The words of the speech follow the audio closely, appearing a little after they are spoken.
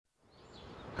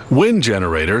Wind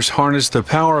generators harness the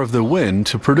power of the wind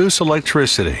to produce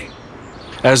electricity.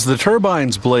 As the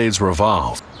turbine's blades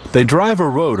revolve, they drive a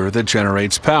rotor that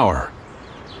generates power.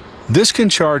 This can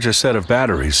charge a set of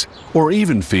batteries or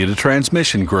even feed a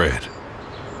transmission grid.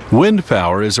 Wind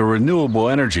power is a renewable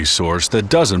energy source that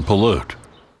doesn't pollute.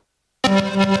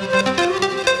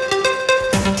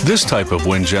 This type of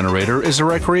wind generator is a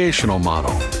recreational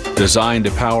model, designed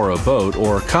to power a boat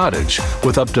or a cottage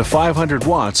with up to 500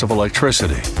 watts of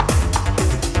electricity.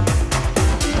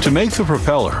 To make the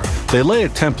propeller, they lay a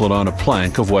template on a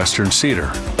plank of western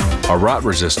cedar, a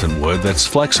rot-resistant wood that's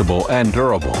flexible and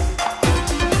durable,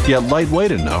 yet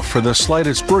lightweight enough for the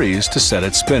slightest breeze to set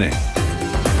it spinning.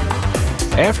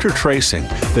 After tracing,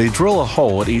 they drill a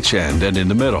hole at each end and in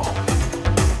the middle.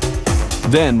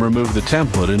 Then remove the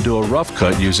template and do a rough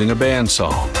cut using a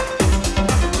bandsaw.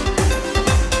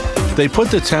 They put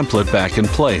the template back in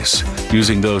place,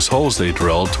 using those holes they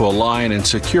drilled to align and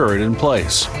secure it in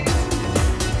place.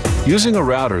 Using a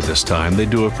router this time, they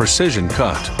do a precision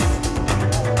cut.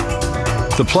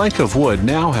 The plank of wood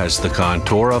now has the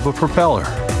contour of a propeller.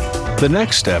 The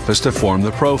next step is to form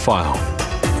the profile.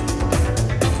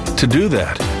 To do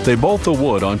that, they bolt the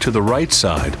wood onto the right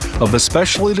side of a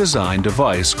specially designed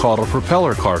device called a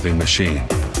propeller carving machine.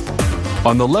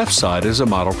 On the left side is a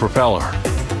model propeller.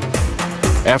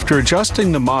 After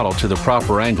adjusting the model to the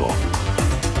proper angle,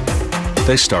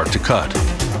 they start to cut.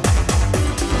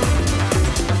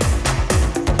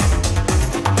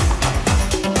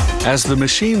 As the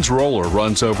machine's roller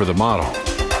runs over the model,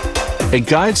 it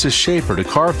guides the shaper to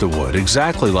carve the wood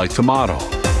exactly like the model.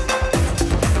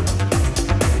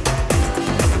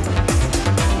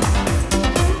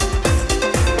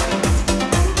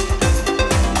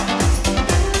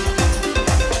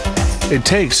 It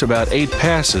takes about 8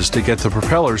 passes to get the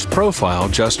propeller's profile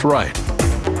just right.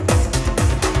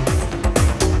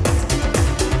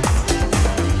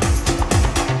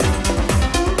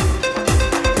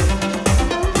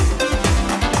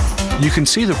 You can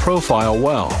see the profile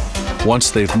well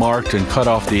once they've marked and cut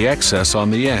off the excess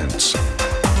on the ends.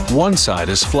 One side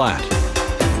is flat,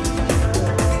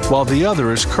 while the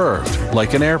other is curved,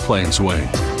 like an airplane's wing.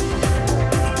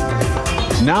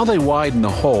 Now they widen the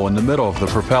hole in the middle of the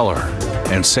propeller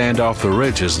and sand off the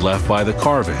ridges left by the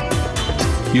carving,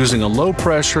 using a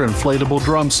low-pressure inflatable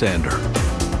drum sander.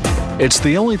 It's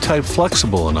the only type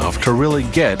flexible enough to really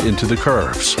get into the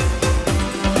curves.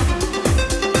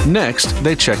 Next,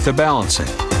 they check the balancing.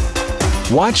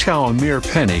 Watch how a mere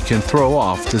penny can throw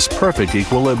off this perfect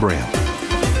equilibrium.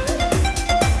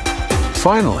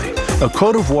 Finally, a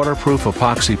coat of waterproof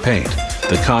epoxy paint,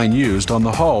 the kind used on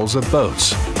the hulls of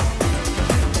boats.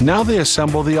 Now they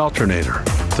assemble the alternator,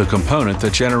 the component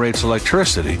that generates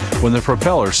electricity when the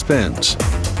propeller spins.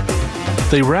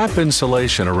 They wrap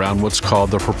insulation around what's called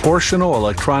the proportional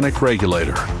electronic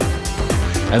regulator,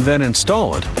 and then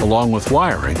install it, along with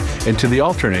wiring, into the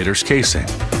alternator's casing.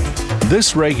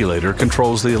 This regulator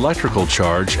controls the electrical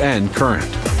charge and current.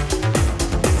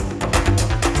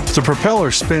 The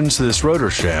propeller spins this rotor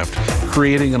shaft,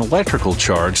 creating an electrical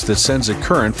charge that sends a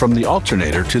current from the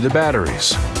alternator to the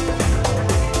batteries.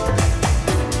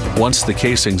 Once the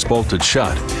casing's bolted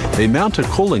shut, they mount a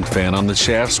cooling fan on the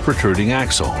shaft's protruding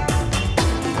axle.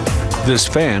 This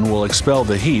fan will expel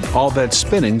the heat all that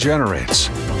spinning generates.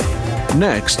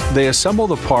 Next, they assemble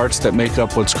the parts that make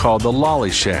up what's called the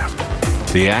lolly shaft,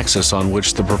 the axis on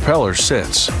which the propeller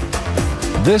sits.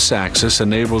 This axis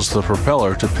enables the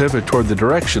propeller to pivot toward the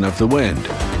direction of the wind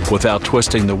without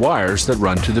twisting the wires that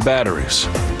run to the batteries.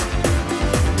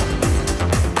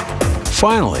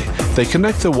 Finally, they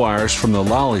connect the wires from the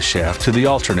lolly shaft to the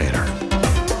alternator.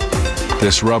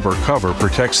 This rubber cover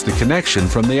protects the connection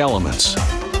from the elements.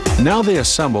 Now they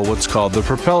assemble what's called the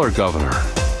propeller governor,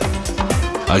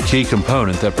 a key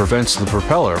component that prevents the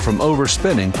propeller from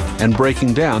overspinning and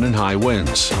breaking down in high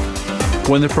winds.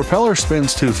 When the propeller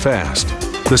spins too fast,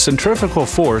 the centrifugal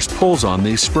force pulls on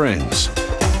these springs.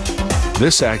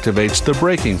 This activates the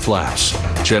braking flaps,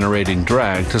 generating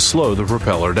drag to slow the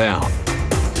propeller down.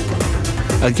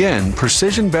 Again,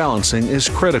 precision balancing is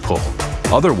critical,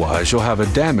 otherwise you'll have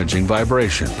a damaging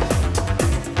vibration.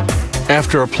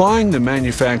 After applying the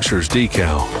manufacturer's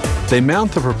decal, they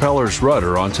mount the propeller's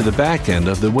rudder onto the back end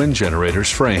of the wind generator's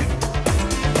frame.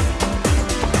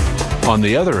 On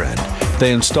the other end,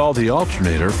 they install the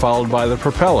alternator followed by the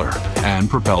propeller and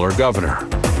propeller governor,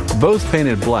 both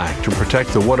painted black to protect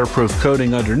the waterproof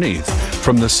coating underneath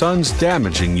from the sun's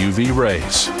damaging UV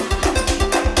rays.